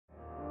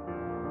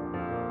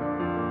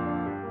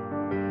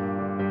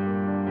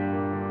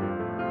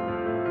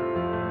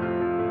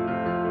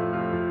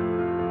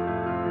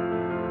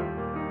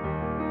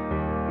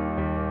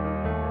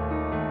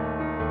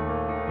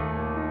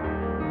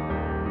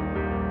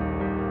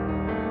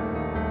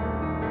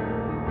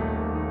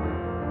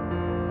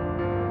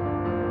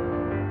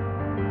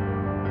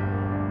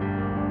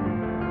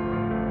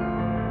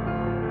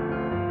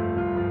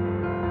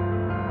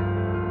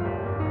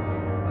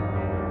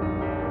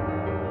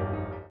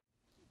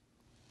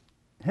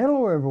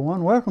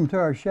everyone. Welcome to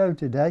our show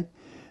today.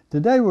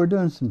 Today we're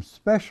doing some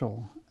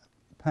special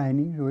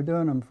paintings. We're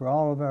doing them for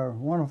all of our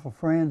wonderful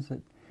friends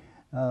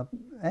that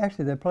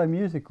actually they play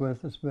music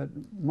with us, but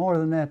more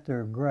than that,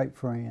 they're great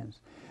friends.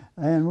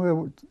 And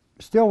we're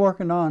still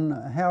working on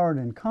Howard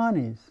and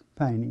Connie's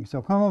paintings.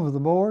 So come over the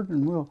board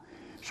and we'll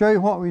show you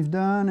what we've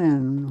done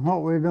and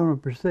what we're going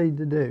to proceed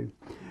to do.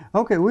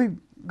 Okay, we've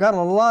got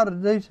a lot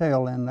of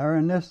detail in there,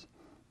 and this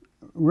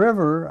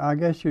river, I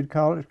guess you'd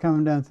call it,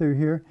 coming down through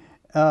here.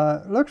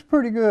 Looks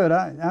pretty good.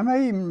 I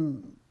may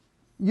even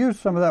use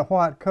some of that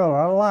white color.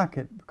 I like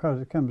it because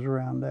it comes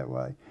around that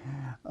way.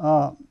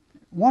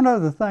 One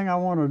other thing I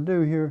want to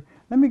do here,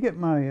 let me get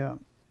my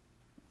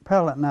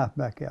palette knife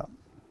back out.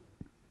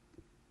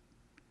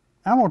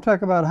 I'm going to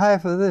take about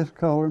half of this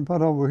color and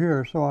put over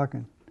here so I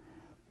can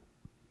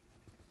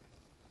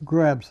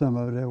grab some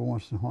of it every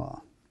once in a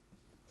while.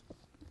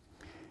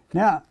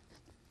 Now,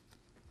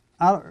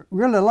 I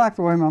really like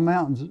the way my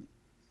mountains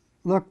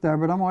look there,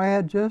 but I'm going to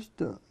add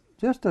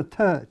just a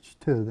touch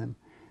to them.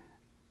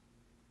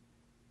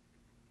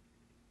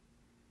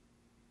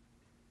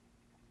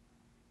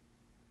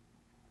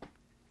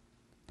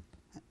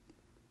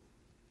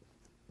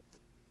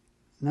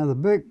 Now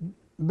the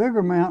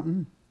bigger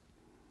mountain,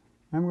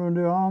 I'm going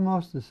to do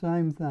almost the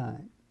same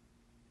thing.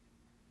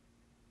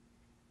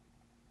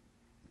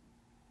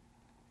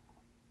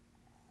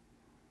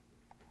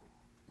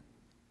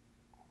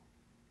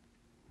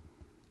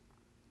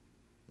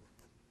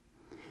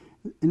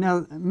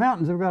 Now,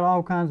 mountains have got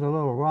all kinds of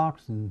little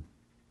rocks and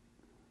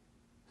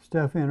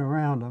stuff in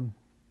around them.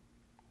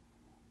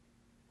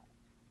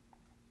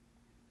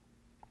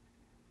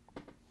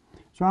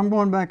 So I'm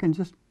going back and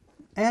just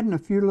adding a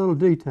few little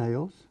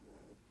details.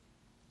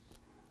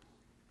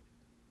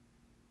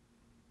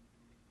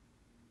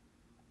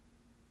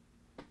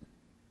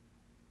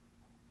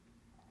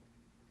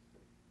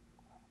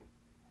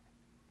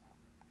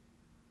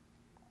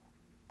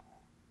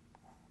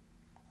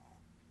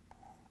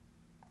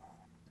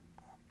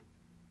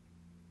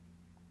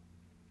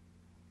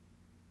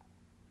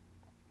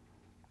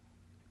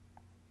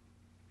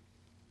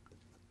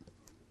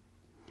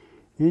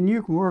 And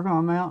you can work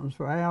on mountains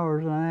for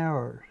hours and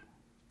hours.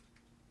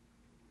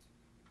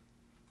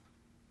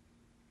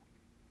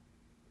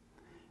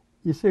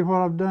 You see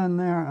what I've done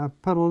there? I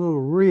put a little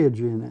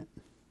ridge in it.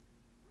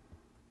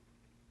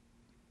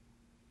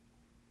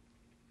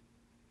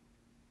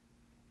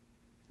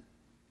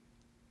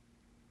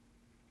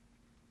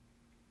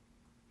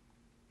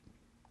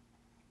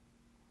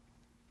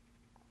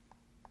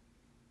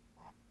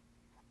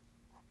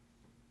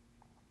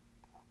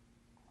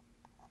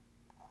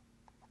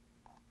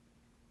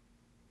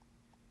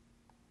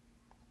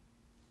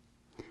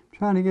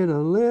 Trying to get a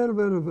little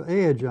bit of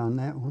edge on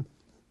that one.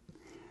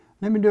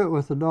 Let me do it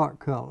with a dark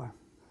color.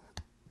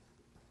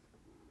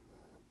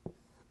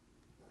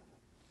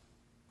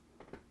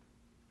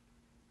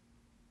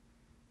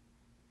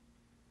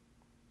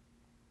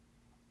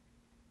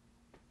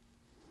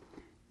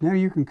 Now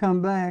you can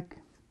come back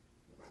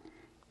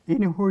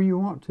anywhere you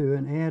want to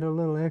and add a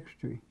little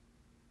extra.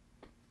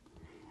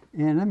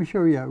 And let me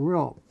show you a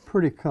real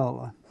pretty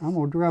color. I'm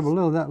going to grab a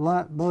little of that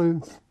light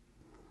blue,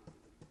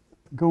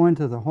 go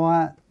into the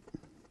white,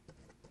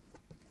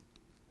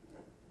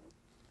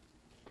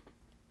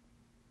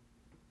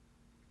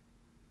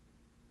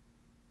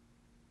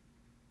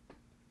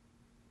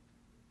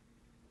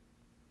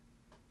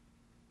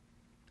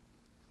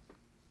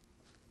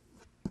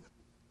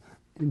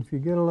 and if you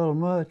get a little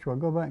much, we'll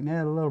go back and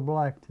add a little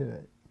black to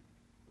it.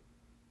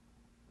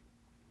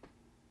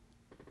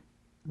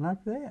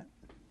 Like that.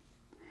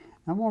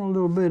 I want a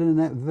little bit in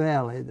that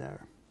valley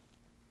there.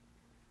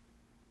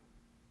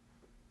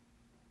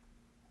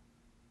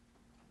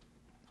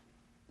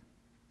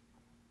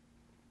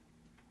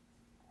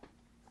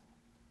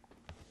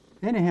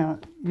 Anyhow,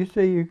 you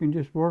see you can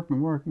just work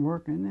and work and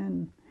work, and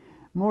then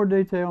more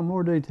detail,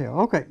 more detail.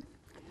 Okay.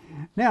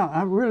 Now,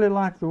 I really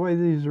like the way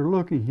these are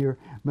looking here,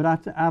 but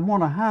I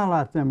want to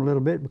highlight them a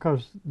little bit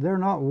because they're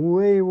not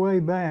way, way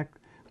back.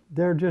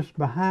 They're just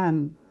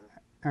behind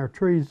our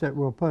trees that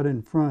we'll put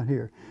in front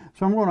here.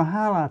 So I'm going to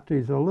highlight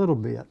these a little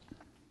bit.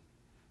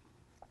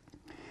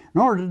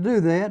 In order to do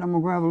that, I'm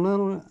going to grab a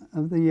little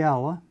of the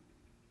yellow.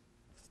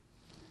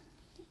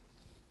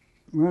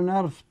 I'm running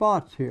out of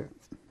spots here.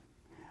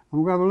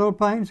 I'm going to grab a little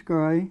Payne's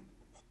gray,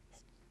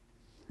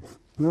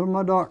 a little of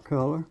my dark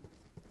color.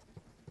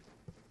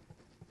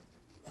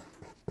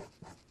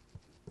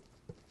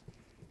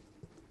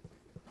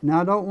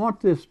 Now I don't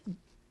want this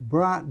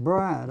bright.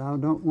 I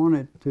don't want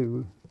it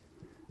to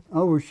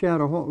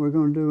overshadow what we're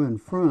going to do in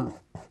front.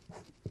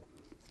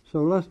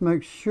 So let's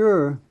make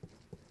sure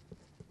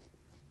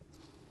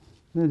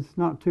that it's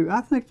not too,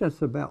 I think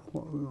that's about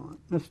what we want.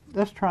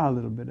 Let's try a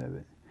little bit of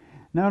it.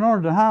 Now in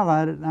order to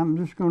highlight it, I'm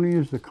just going to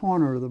use the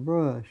corner of the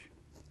brush.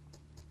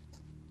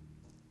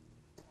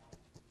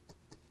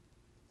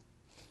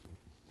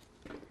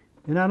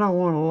 And I don't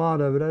want a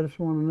lot of it, I just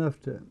want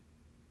enough to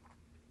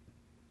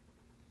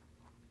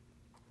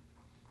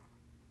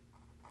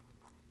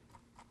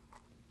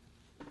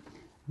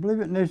believe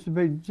it needs to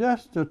be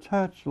just a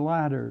touch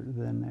lighter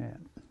than that.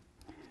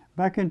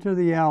 Back into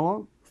the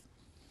yellow.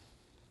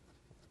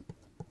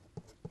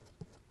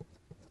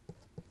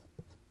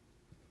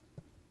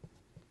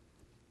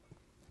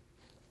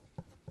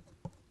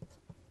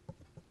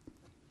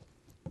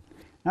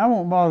 I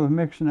won't bother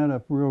mixing that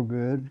up real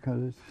good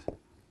because it's,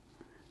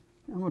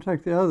 I'm going to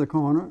take the other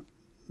corner,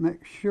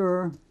 make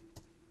sure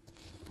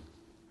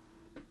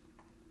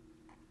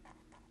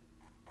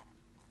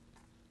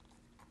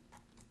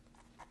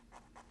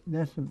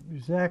that's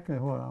exactly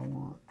what I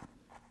want.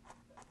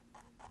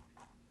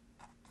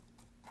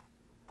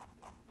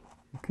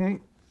 You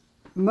can't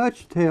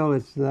much tell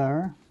it's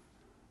there,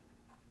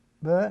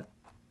 but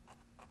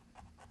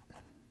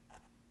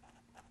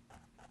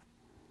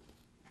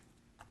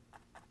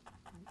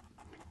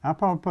I'll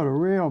probably put a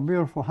real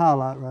beautiful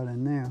highlight right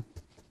in there.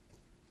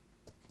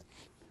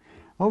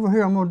 Over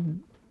here I'm going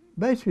to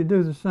basically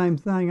do the same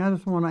thing. I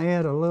just want to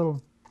add a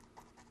little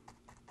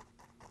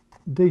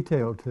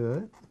detail to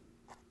it.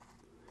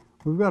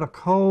 We've got a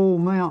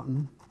cold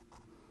mountain,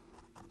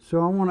 so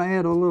I want to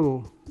add a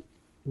little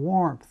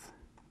warmth.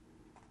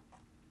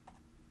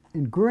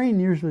 And green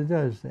usually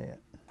does that.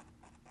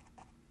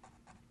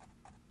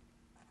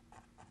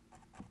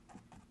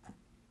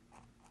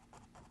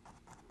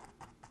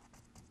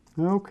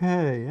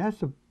 Okay,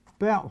 that's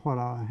about what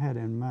I had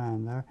in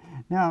mind there.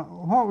 Now,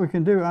 what we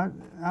can do, I'm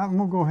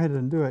going to go ahead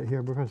and do it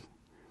here because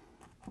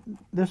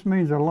this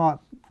means a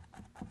lot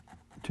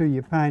to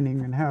your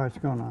painting and how it's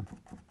going to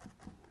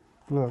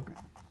look.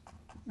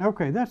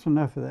 Okay, that's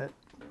enough of that.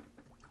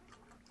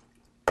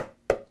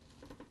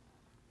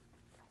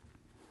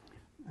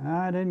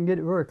 I didn't get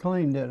it very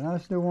clean, did I?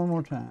 Let's do one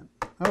more time.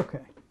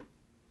 Okay,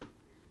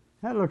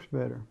 that looks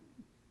better.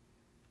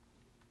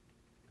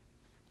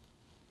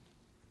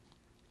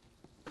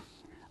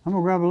 I'm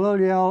going to grab a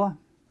little yellow.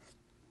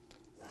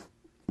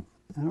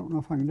 I don't know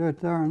if I can do it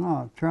there or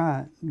not. Try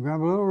it.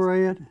 Grab a little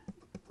red.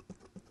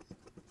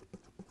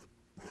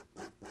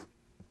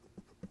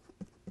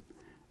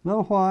 A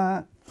little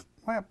white.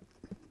 Well,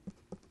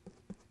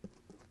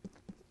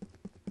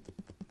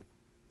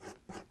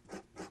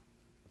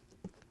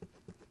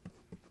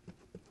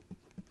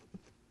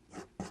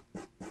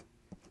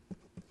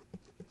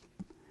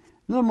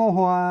 a little more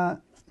white.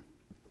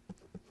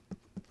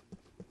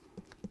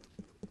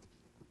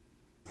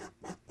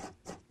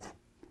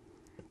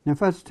 Now, if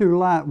that's too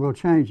light, we'll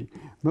change it,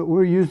 but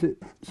we'll use it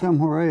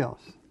somewhere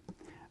else.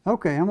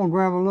 Okay, I'm going to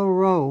grab a little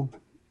roll,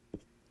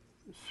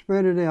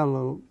 spread it out a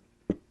little.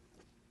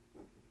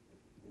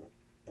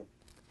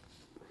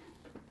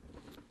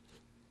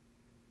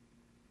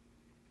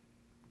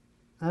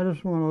 I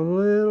just want a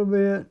little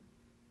bit.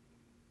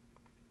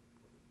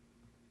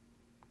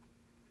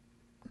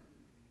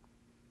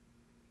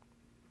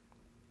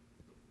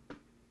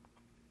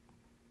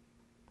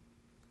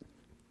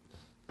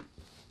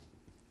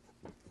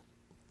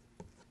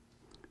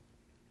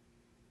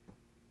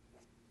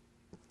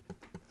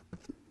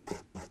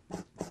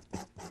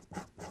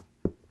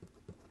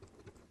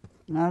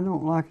 I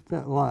don't like it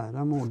that light.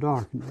 I'm going to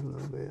darken it a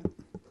little bit.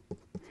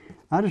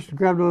 I just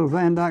grabbed a little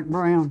Van Dyke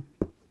brown.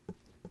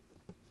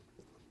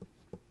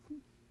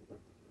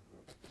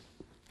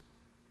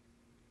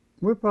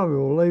 We probably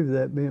will leave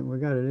that bent. We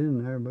got it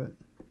in there, but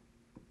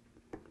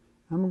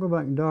I'm going to go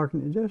back and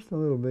darken it just a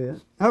little bit.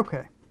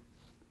 Okay.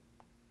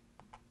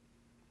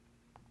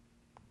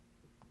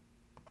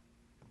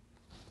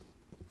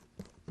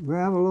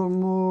 Grab a little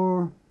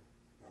more.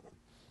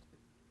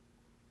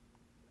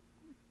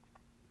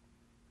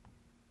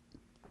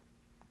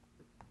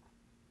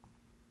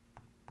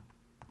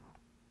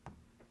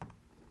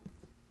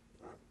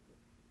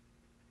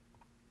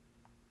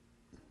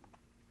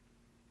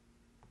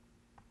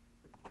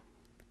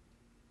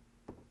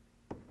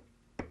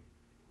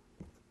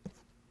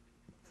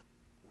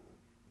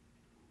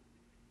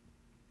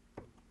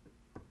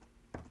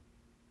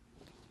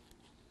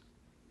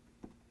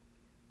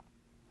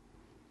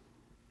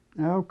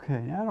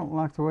 Okay, I don't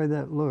like the way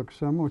that looks,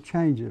 so I'm going to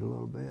change it a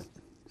little bit.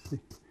 See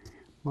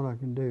what I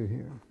can do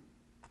here.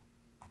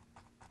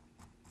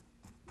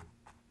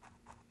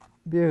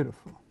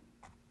 Beautiful.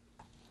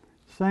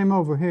 Same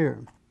over here.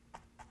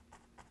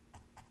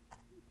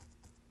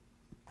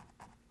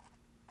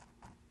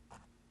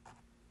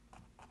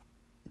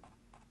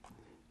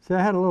 See,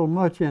 I had a little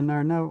much in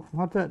there. Now,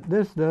 what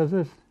this does,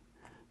 this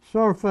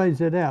sort of fades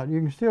it out. You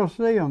can still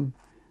see them,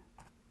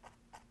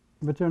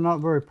 but they're not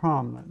very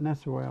prominent, and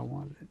that's the way I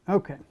wanted it.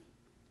 Okay.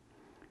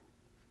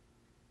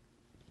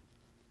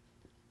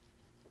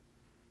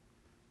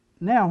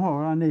 Now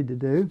what I need to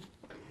do,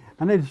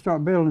 I need to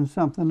start building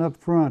something up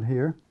front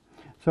here.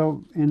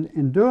 So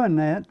in doing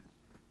that,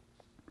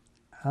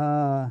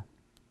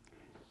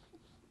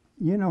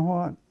 you know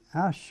what,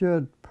 I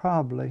should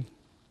probably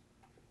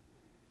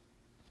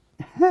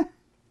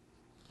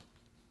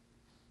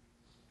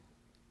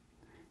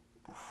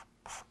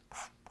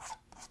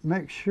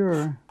make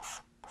sure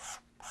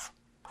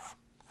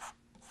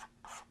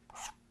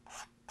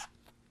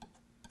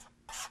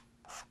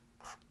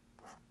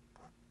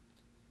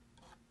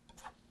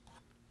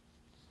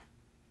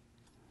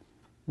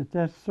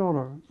that's sort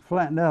of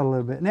flattened out a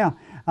little bit. Now,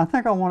 I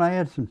think I want to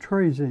add some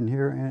trees in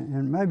here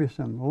and maybe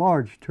some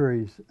large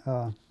trees.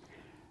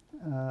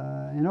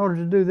 In order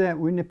to do that,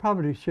 we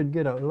probably should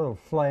get a little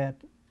flat.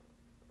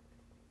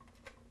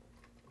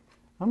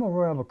 I'm going to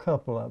grab a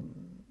couple of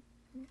them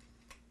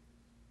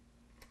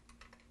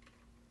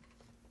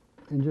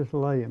and just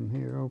lay them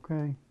here,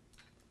 okay?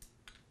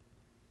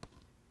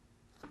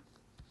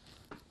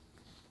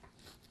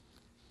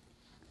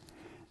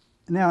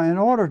 Now, in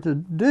order to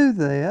do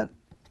that,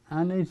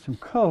 I need some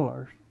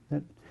colors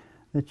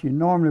that you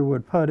normally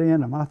would put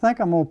in them. I think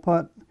I'm going to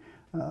put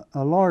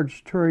a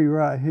large tree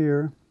right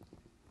here.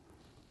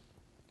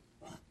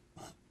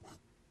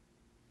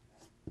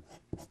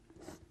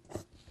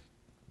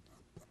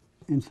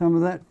 And some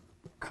of that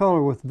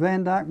color with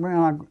Van Dyke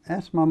brown,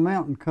 that's my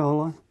mountain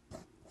color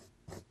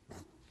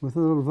with a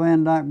little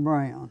Van Dyke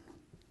brown.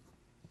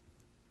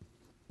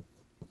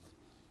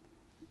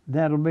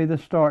 That'll be the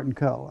starting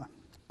color.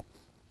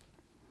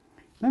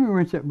 Let me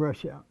rinse that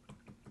brush out,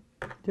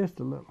 just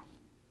a little.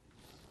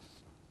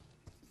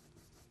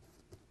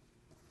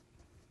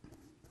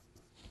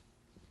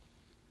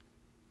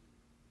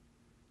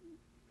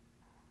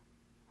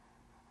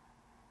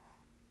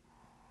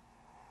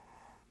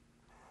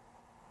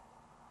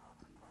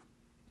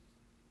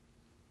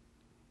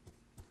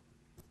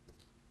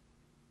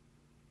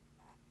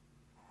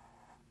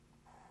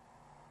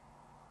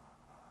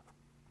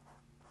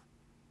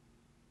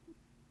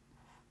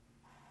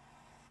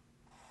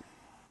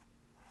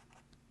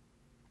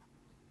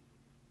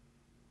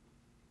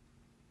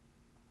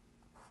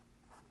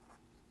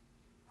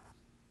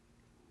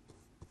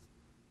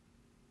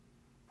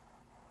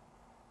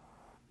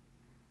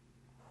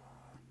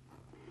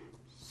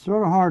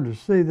 Sort of hard to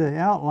see the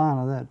outline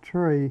of that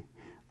tree,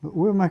 but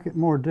we'll make it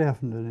more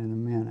definite in a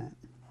minute.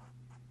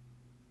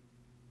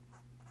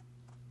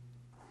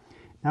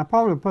 Now, I'll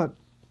probably put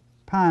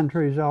pine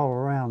trees all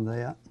around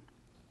that.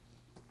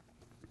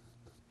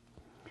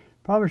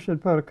 Probably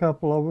should put a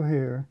couple over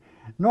here.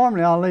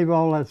 Normally, I'll leave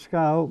all that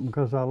sky open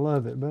because I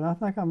love it, but I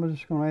think I'm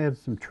just going to add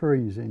some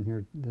trees in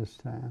here this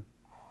time.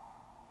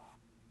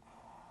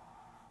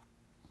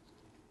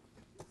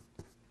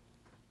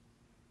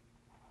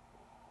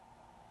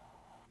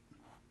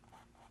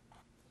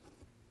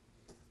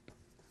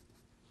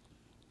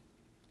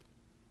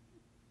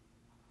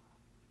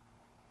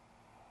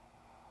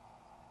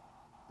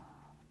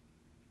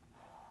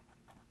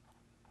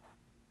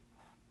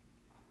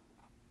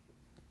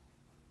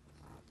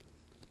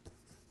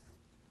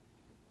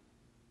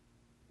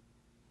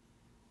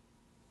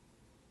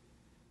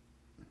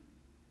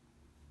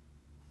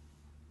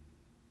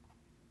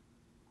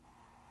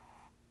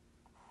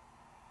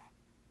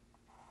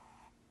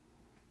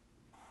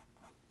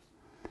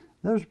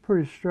 Those are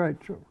pretty straight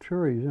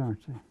trees, aren't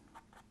they?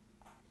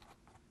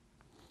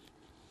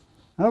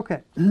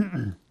 Okay.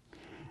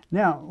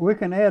 Now, we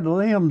can add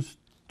limbs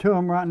to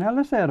them right now.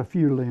 Let's add a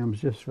few limbs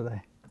just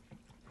for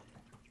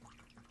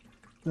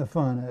the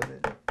fun of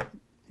it.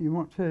 You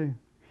want to?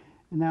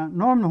 Now,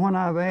 normally when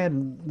I've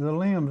added the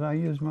limbs, I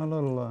use my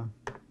little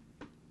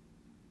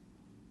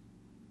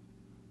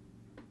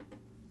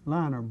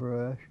liner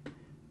brush,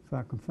 if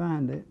I can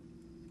find it.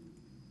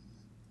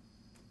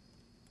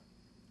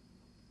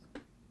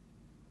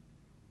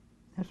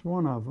 That's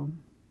one of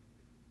them.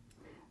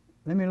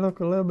 Let me look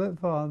a little bit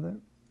farther.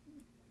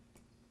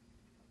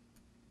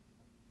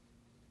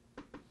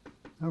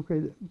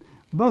 Okay,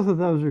 both of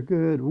those are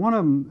good. One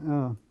of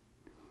them,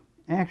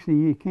 actually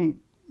you can't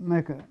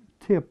make a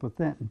tip with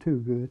that one too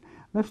good.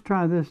 Let's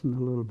try this one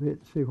a little bit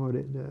and see what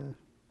it does.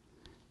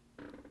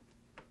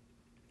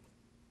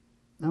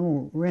 I'm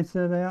going to rinse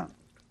that out.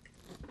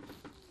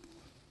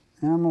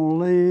 And I'm going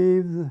to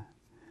leave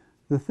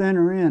the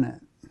thinner in it.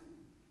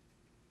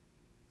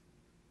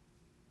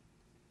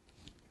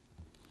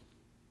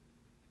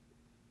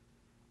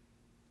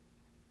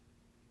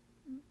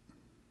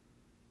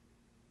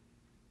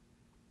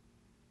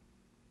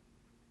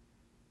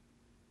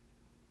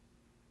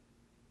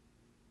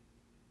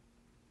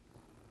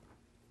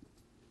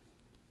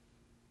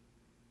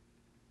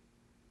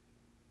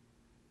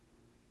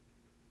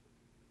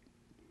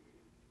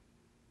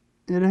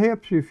 It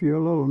helps you if you're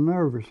a little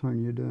nervous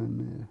when you're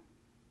doing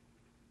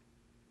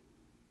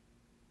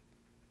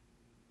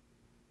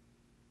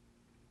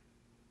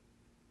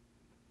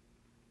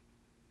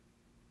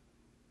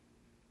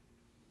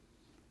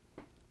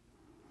this.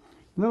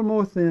 A little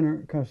more thinner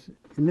because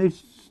it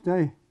needs to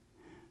stay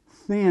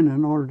thin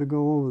in order to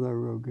go over there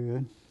real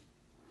good.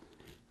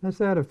 Let's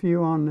add a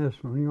few on this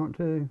one. You want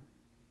to?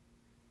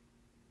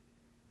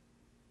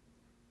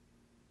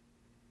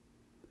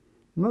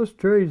 Most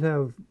trees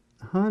have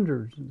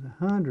hundreds and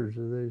hundreds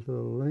of these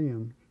little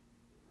limbs.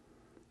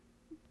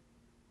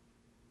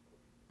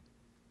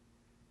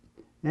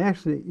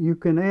 Actually, you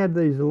can add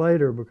these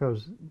later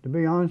because, to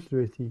be honest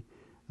with you,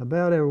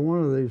 about every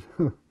one of these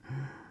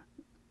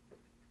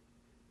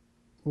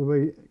will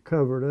be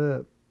covered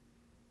up.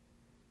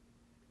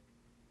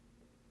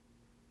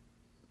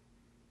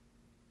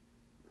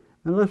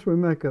 Unless we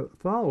make a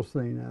fall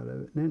scene out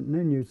of it,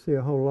 then you'd see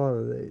a whole lot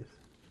of these.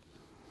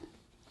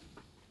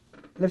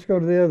 Let's go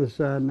to the other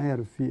side and add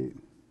a few.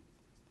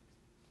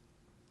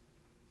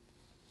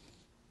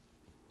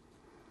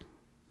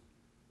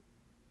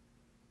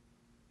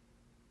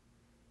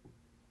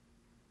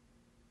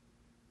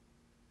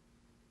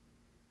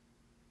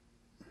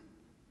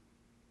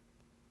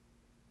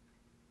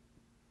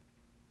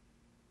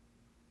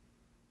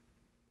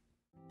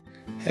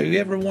 Have you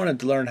ever wanted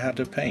to learn how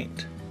to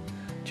paint?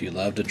 Do you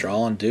love to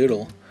draw and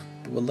doodle,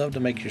 but would love to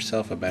make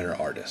yourself a better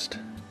artist?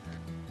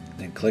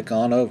 Then click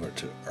on over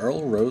to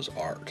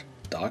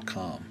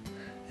earlroseart.com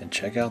and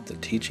check out the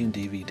teaching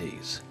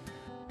DVDs.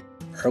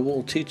 Earl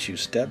will teach you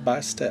step by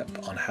step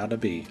on how to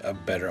be a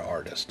better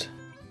artist.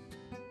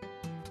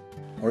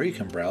 Or you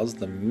can browse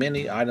the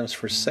many items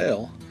for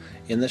sale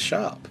in the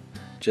shop,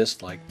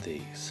 just like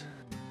these.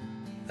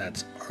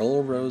 That's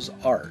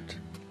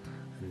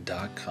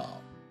earlroseart.com.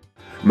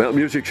 Mountain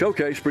Music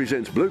Showcase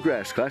presents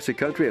bluegrass, classic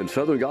country, and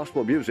southern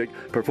gospel music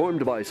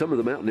performed by some of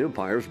the Mountain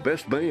Empire's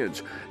best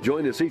bands.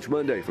 Join us each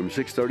Monday from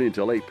 6:30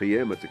 until 8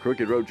 p.m. at the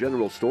Crooked Road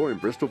General Store in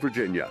Bristol,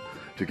 Virginia.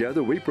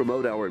 Together, we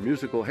promote our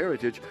musical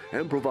heritage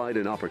and provide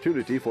an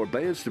opportunity for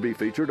bands to be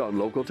featured on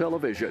local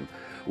television.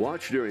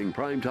 Watch during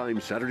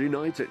primetime Saturday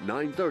nights at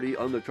 9:30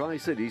 on the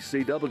Tri-Cities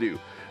CW.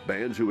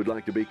 Bands who would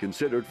like to be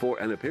considered for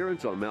an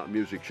appearance on Mountain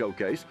Music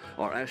Showcase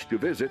are asked to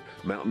visit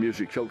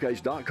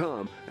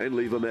mountainmusicshowcase.com and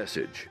leave a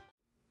message.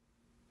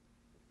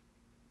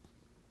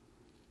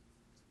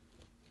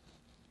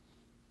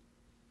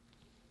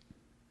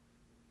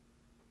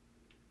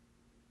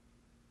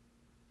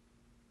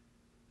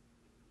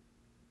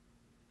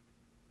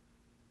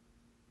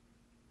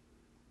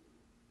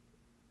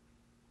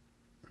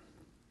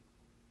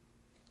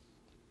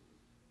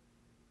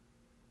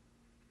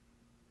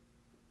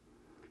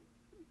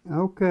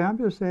 Okay, I'm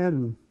just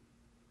adding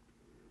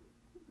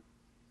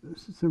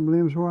some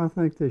limbs where I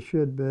think they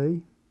should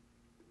be,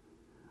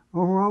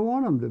 or where I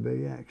want them to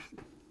be,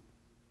 actually.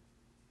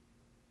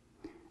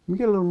 Let me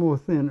get a little more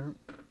thinner.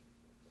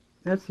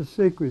 That's the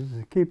secret, is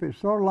to keep it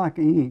sort of like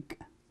ink.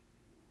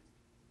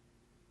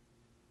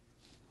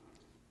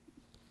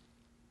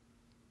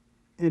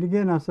 And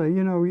again, I say,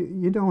 you know,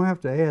 you don't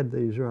have to add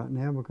these right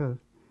now because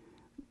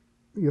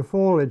your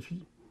foliage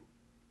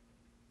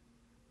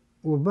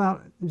will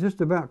just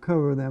about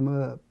cover them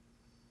up.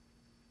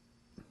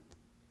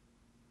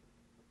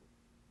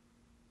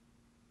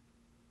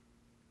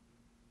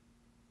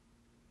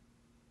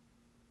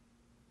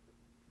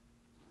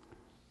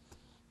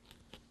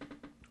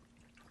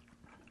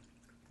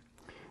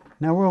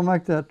 Now we'll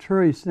make that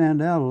tree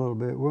stand out a little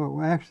bit.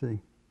 We'll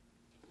actually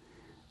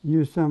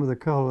use some of the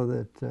color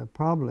that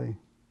probably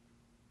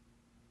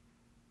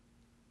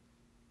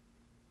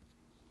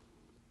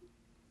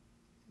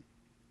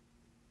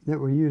that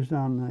were used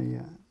on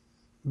the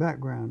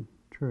background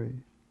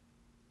trees.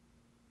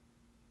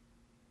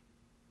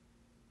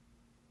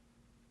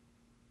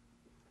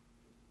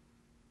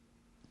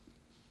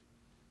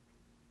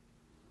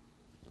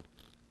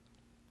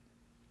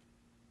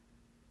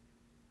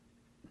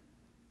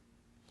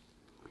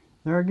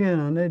 There again,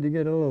 I need to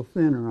get a little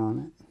thinner on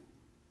it.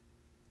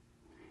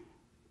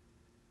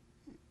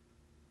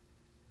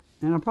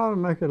 And I'll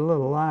probably make it a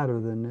little lighter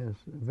than this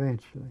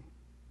eventually.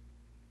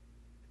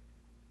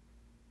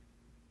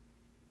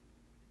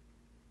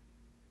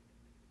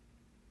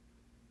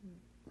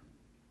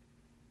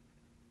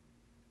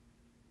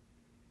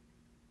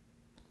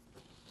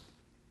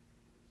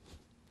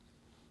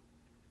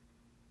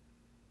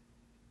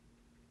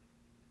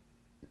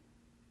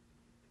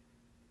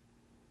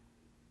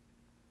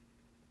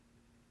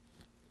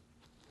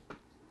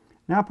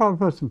 Now I'll probably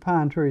put some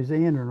pine trees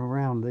in and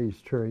around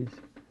these trees.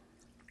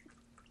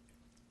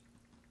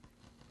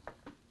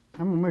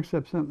 I'm going to mix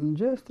up something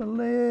just a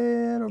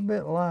little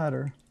bit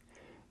lighter.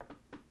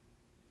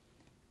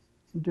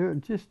 Do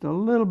just a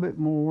little bit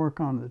more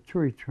work on the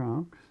tree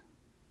trunks.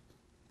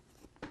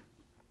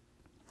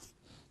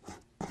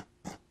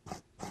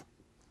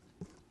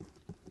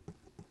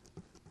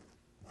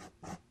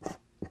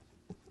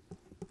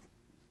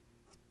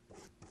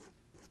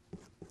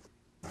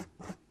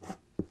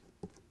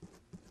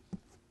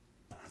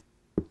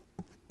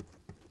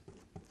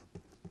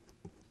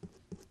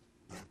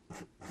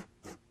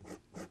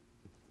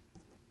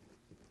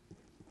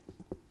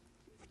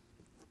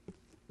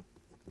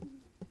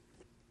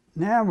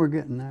 Now we're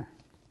getting there.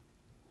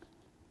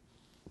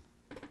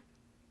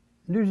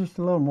 Do just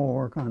a little more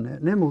work on that,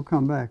 and then we'll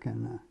come back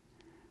and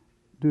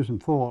do some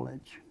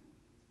foliage.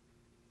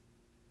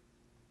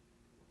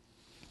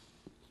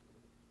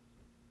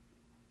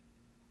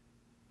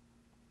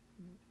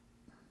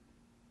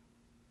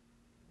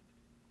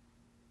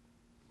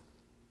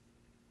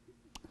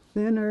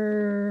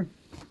 Thinner.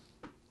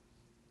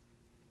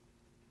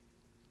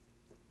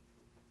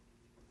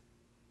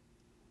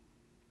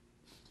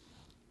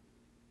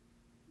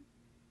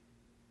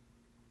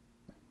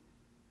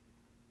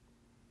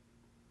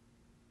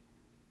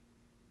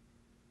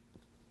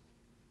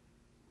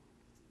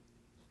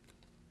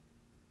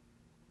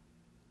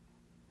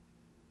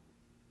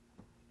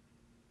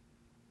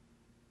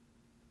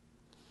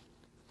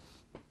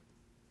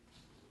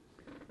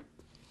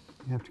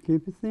 You have to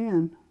keep it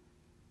thin.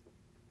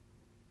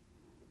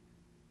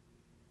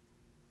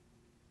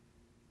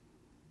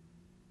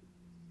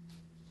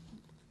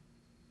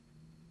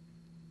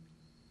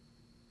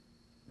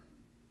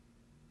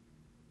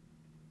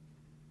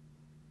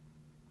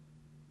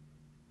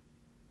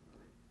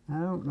 I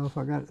don't know if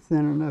I got it thin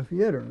enough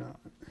yet or not.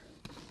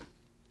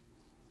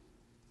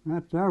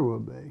 Right there will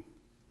be.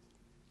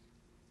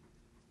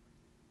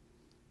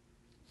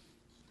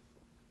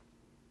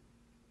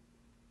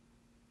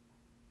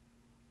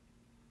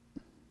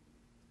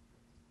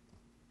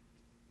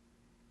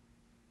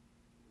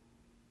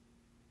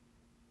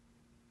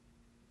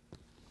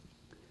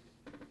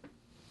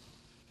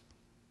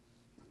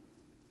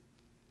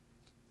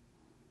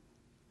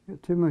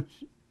 Got too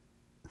much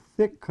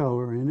thick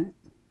color in it.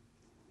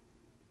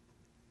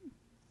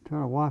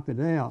 Try to wipe it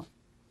out.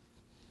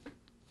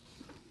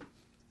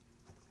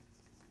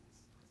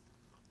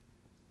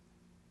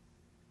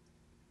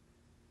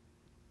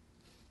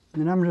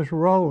 And I'm just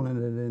rolling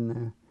it in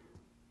there.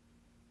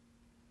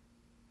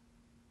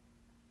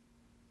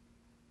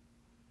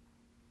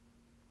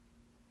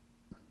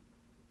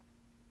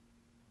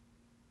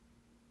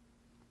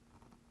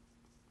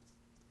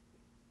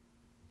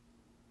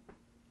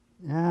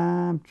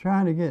 I'm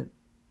trying to get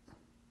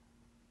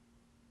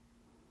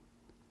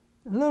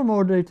a little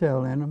more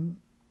detail in them.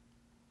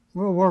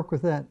 We'll work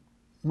with that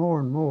more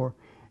and more.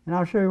 And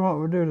I'll show you what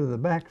we'll do to the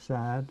back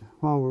side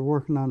while we're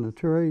working on the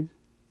trees.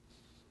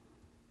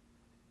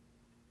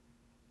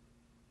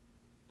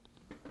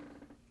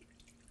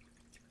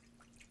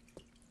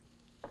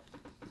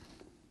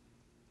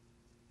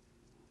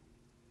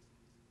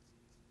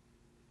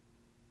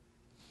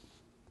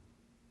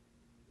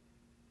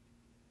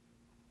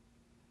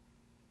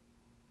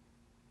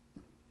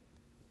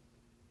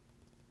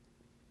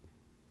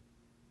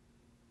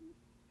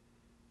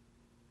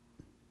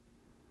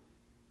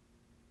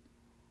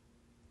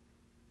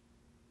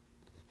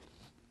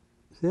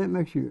 See, that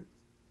makes your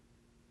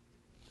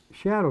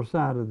shadow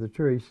side of the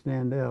tree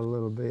stand out a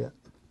little bit.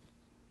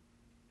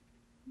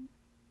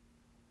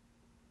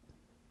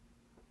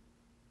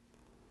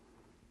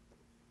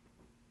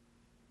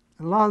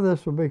 A lot of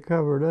this will be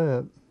covered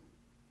up,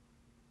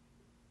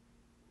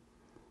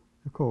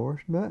 of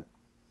course, but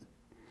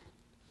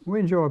we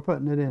enjoy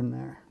putting it in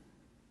there,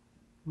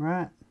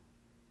 right?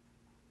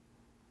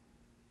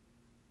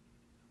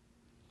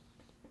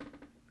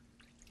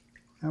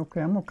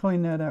 Okay, I'm going to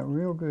clean that out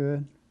real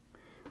good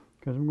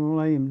because I'm going to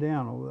lay him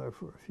down over there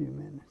for a few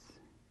minutes.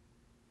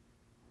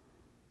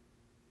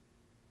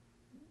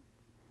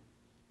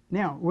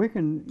 Now, we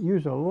can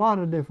use a lot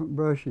of different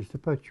brushes to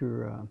put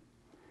your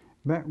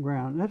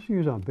background. Let's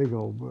use a big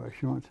old brush,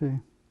 you want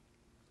to?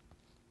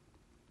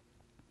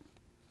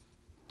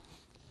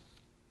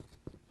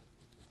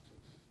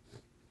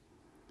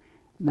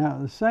 Now,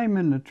 the same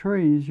in the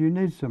trees, you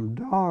need some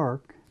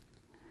dark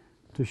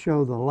to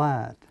show the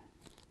light.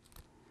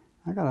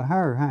 I got a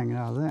hair hanging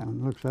out of that one,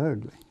 it looks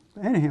ugly.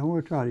 But anyhow,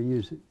 we'll try to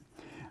use it.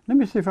 Let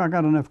me see if I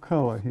got enough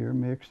color here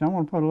mixed. I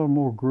want to put a little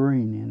more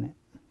green in it.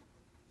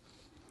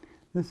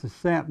 This is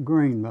sap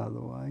green, by the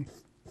way.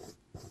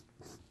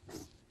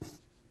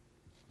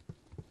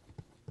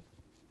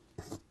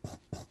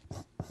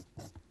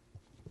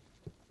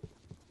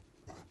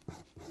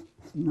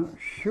 I'm not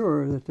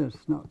sure that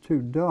that's not too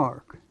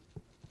dark.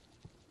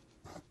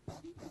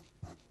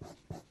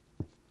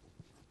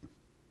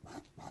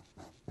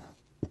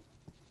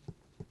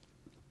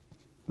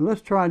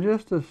 Let's try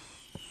just a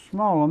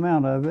small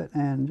amount of it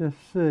and just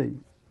see.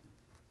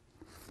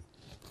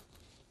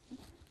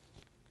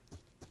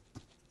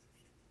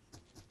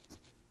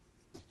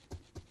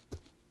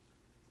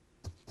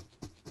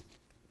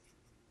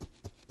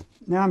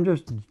 Now I'm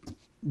just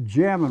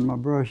jabbing my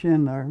brush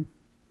in there.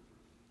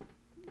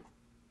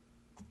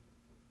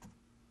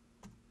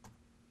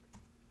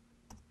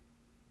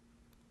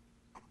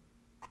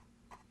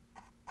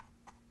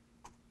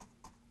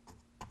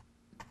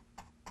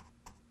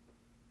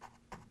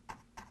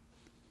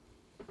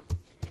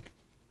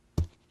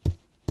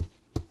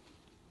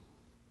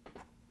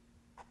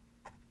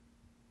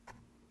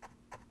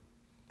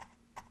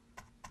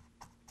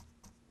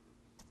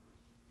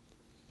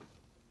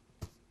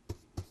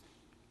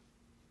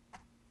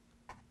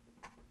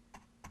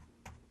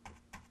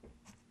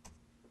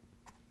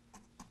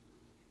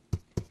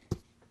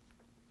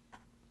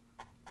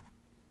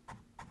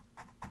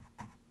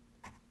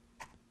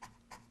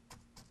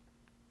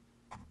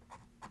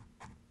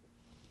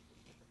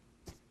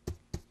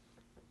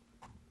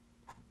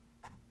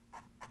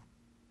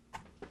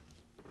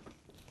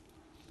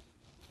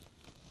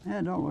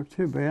 That don't look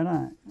too bad.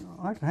 I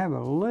like to have it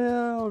a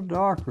little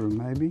darker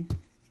maybe,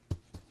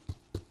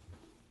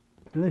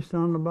 at least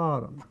on the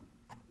bottom.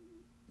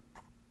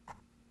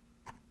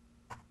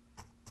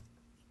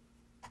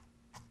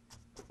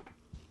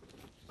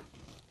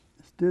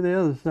 Let's do the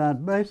other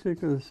side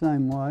basically the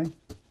same way.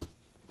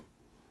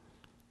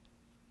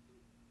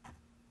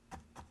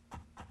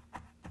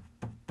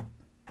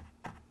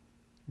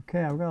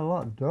 Okay, I've got a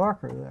lot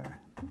darker there.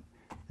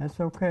 That's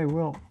okay,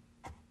 we'll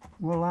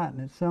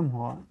lighten it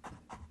somewhat.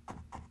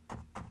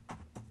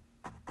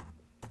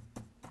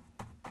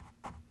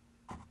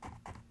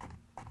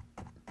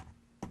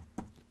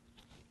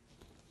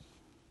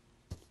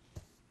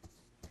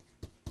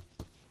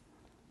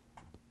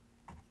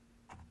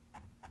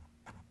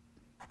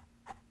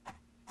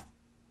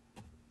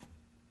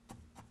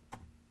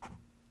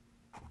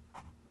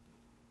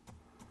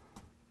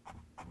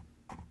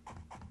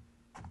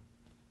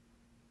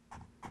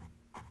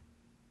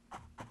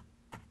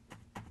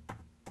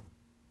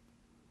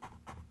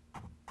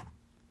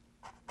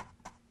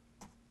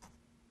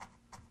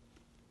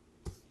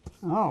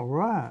 All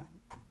right.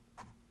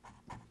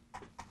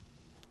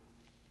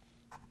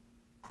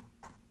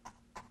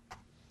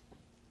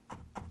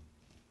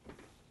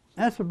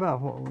 That's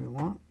about what we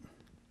want.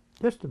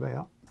 Just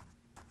about.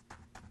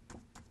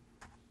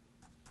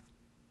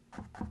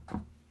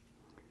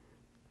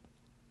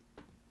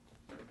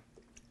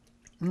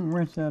 I'm gonna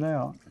rinse that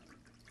out.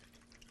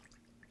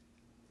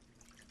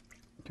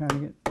 Trying to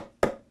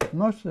get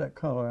most of that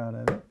color out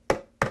of it.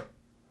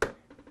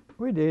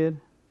 We did.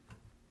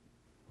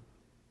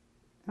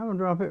 I'm gonna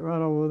drop it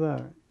right over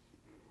there.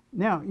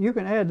 Now you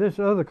can add this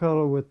other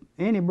color with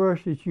any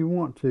brush that you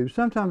want to.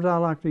 Sometimes I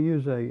like to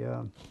use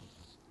a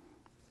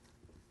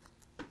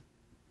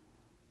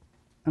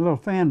little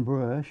fan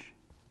brush.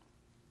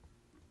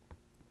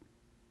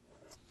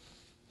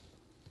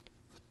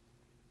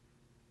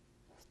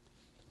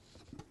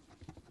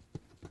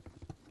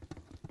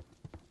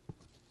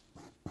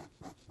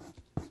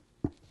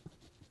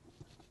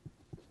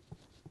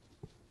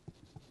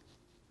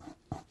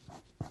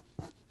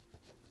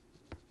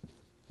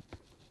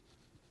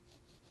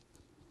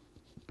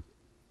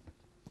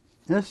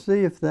 Let's see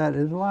if that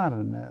is light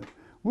enough.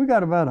 We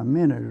got about a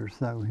minute or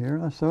so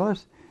here, so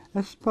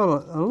let's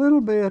put a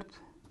little bit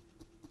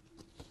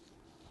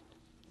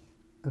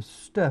of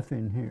stuff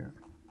in here.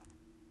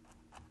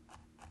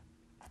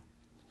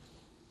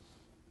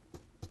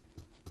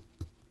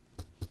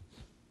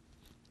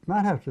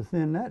 Might have to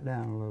thin that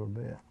down a little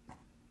bit.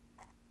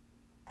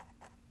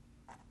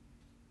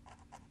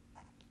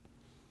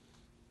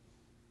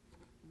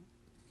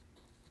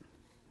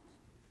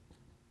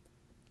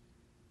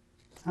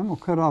 I'm going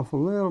to cut off a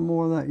little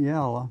more of that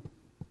yellow,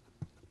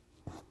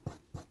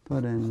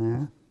 put in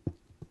there.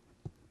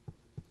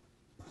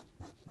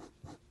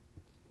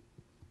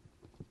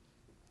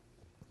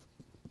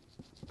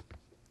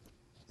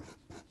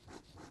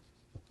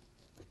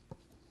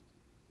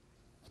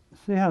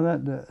 See how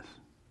that does.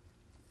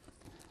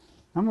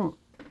 I'm going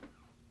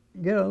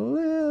to get a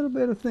little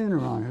bit of thinner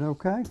on it,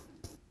 okay?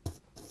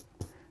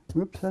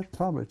 Whoops, that's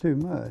probably too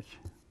much.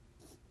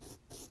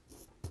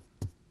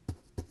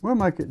 We'll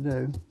make it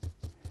do.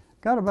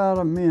 Got about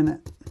a minute.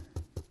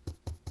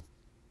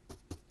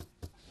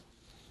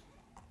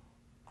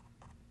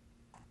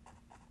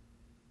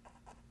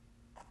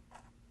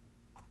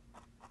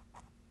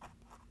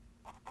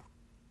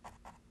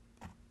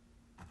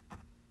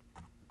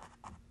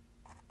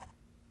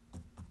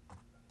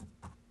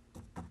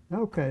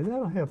 Okay,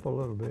 that'll help a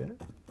little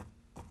bit.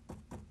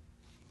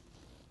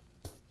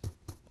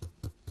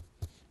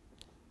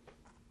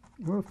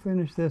 We'll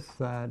finish this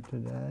side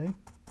today.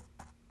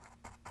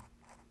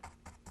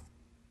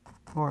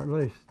 Or at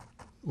least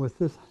with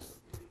this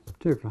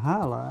particular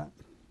highlight.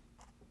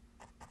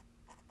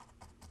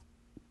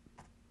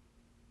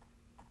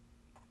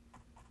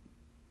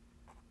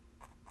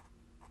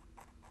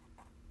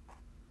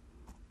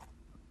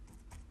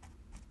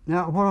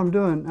 Now what I'm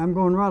doing, I'm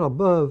going right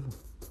above,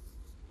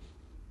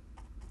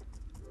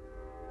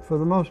 for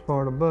the most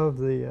part, above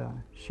the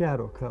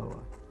shadow color.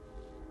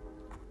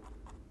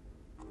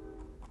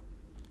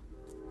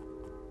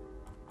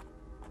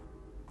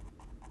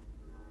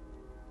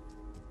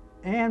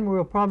 And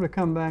we'll probably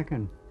come back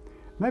and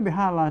maybe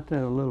highlight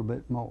that a little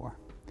bit more.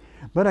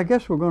 But I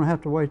guess we're going to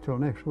have to wait till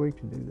next week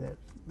to do that.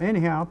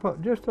 Anyhow, I'll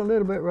put just a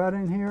little bit right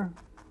in here.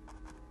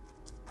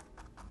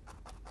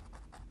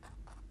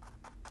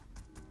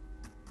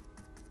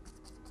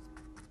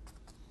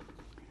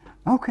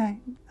 Okay,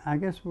 I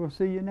guess we'll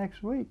see you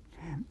next week.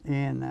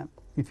 And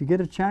if you get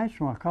a chance,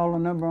 you want to call the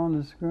number on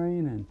the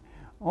screen and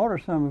order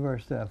some of our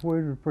stuff.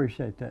 We'd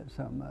appreciate that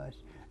so much.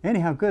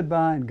 Anyhow,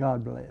 goodbye and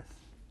God bless.